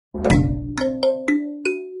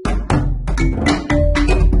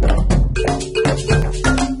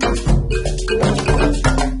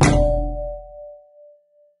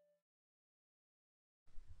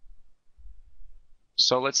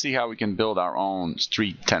So let's see how we can build our own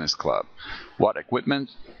street tennis club. What equipment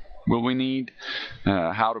will we need,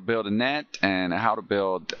 how to build a net, and how to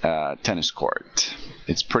build a tennis court.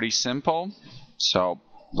 It's pretty simple, so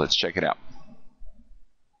let's check it out.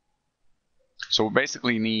 So we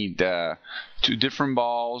basically need 2 different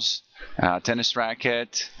balls, a tennis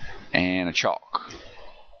racket, and a chalk.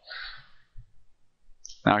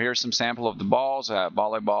 Now here's some sample of the balls.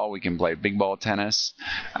 Volleyball, we can play big ball tennis.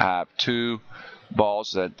 2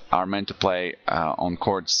 balls that are meant to play on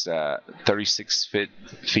courts 36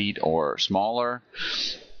 feet or smaller.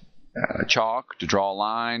 Chalk to draw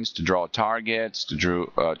lines, to draw targets, to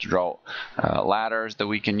draw ladders that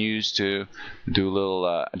we can use to do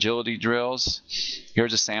little agility drills.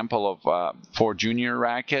 Here's a sample of 4 junior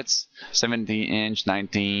rackets: 17-inch,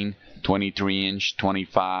 19, 23-inch,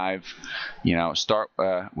 25. You know, start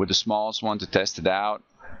with the smallest one to test it out,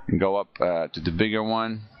 and go up to the bigger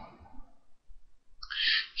one.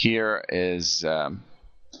 Here is a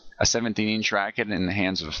 17-inch racket in the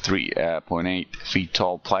hands of a 3.8 feet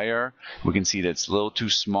tall player. We can see that it's a little too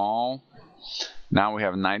small. Now we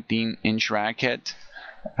have a 19-inch racket.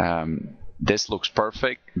 This looks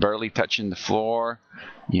perfect, barely touching the floor.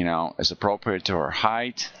 You know, it's appropriate to her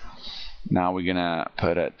height. Now we're gonna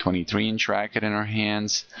put a 23-inch racket in our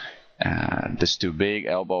hands. This is too big,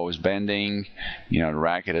 elbow is bending, you know, the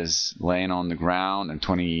racket is laying on the ground, and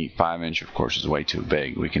 25-inch of course is way too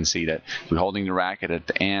big. We can see that if we're holding the racket at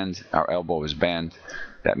the end, our elbow is bent.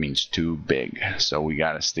 That means too big, so we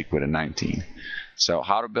got to stick with a 19. So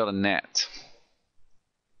how to build a net?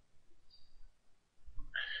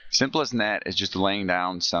 Simplest net is just laying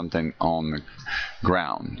down something on the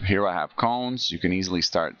ground. Here I have cones. You can easily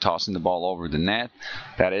start tossing the ball over the net.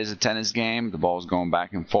 That is a tennis game. The ball is going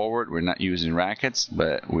back and forward. We're not using rackets,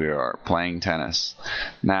 but we are playing tennis.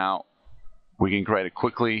 Now, we can create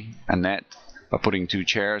a net by putting 2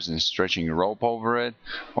 chairs and stretching a rope over it,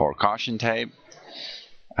 or caution tape.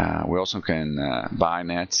 We also can buy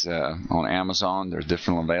nets on Amazon. There's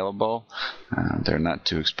different available. They're not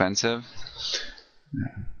too expensive.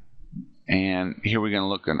 And here we're going to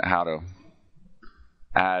look at how to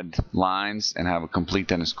add lines and have a complete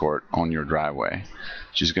tennis court on your driveway.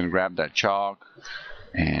 Just going to grab that chalk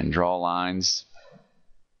and draw lines.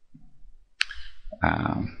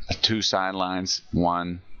 2 sidelines,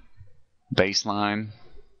 1 baseline,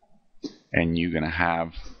 and you're going to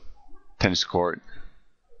have tennis court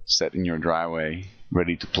set in your driveway,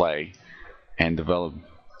 ready to play and develop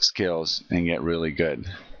skills and get really good.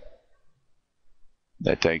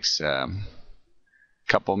 That takes a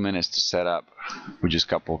couple minutes to set up with just a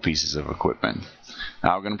couple of pieces of equipment.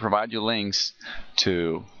 Now I'm going to provide you links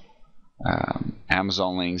to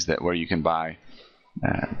Amazon links where you can buy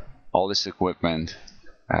all this equipment,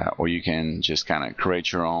 or you can just kind of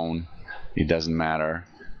create your own. It doesn't matter,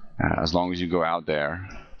 as long as you go out there,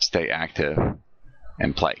 stay active,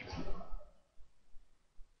 and play.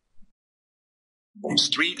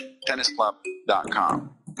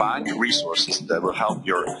 StreetTennisClub.com. Find resources that will help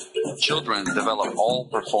your children develop all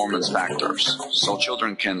performance factors, so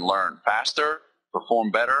children can learn faster,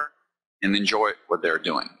 perform better, and enjoy what they're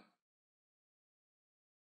doing.